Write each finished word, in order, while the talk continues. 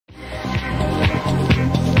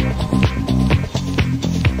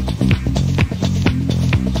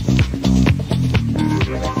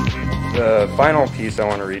final piece I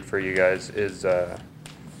want to read for you guys is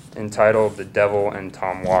entitled "The Devil and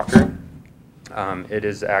Tom Walker." It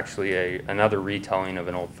is actually another retelling of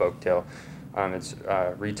an old folktale. It's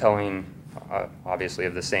retelling, obviously,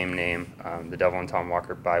 of the same name, "The Devil and Tom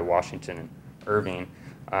Walker" by Washington and Irving.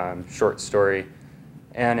 Short story,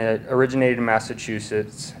 and it originated in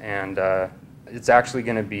Massachusetts, and it's actually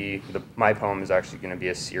going to be, my poem is actually going to be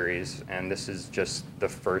a series, and this is just the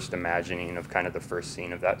first imagining of kind of the first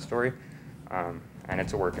scene of that story, and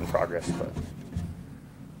it's a work in progress. But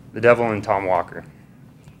The Devil and Tom Walker.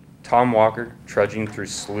 Tom Walker, trudging through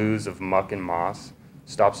sloughs of muck and moss,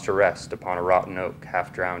 stops to rest upon a rotten oak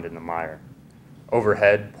half drowned in the mire.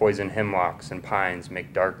 Overhead, poison hemlocks and pines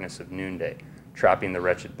make darkness of noonday, trapping the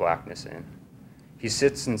wretched blackness in. He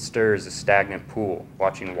sits and stirs a stagnant pool,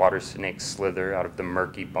 watching water snakes slither out of the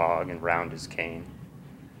murky bog and round his cane.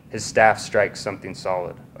 His staff strikes something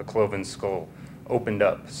solid, a cloven skull, opened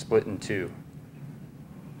up, split in two.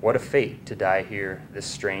 What a fate to die here, this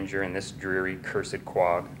stranger in this dreary, cursed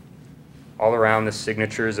quag. All around, the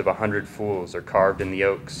signatures of 100 fools are carved in the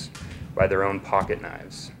oaks by their own pocket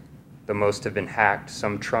knives. The most have been hacked,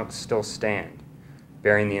 some trunks still stand,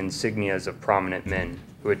 bearing the insignias of prominent men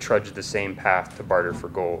who had trudged the same path to barter for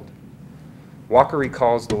gold. Walker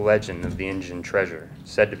recalls the legend of the Indian treasure,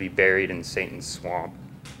 said to be buried in Satan's swamp,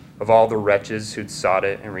 of all the wretches who'd sought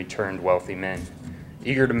it and returned wealthy men.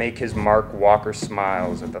 Eager to make his mark, Walker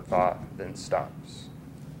smiles at the thought, then stops.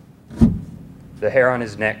 The hair on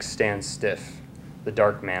his neck stands stiff. The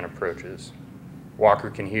dark man approaches. Walker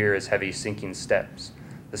can hear his heavy sinking steps,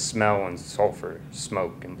 the smell and sulfur,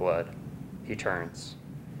 smoke and blood. He turns.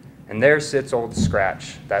 And there sits Old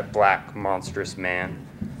Scratch, that black, monstrous man,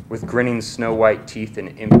 with grinning snow-white teeth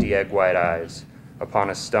and empty egg-white eyes, upon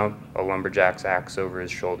a stump, a lumberjack's axe over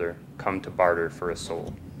his shoulder, come to barter for a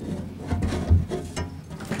soul.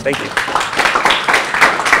 Thank you.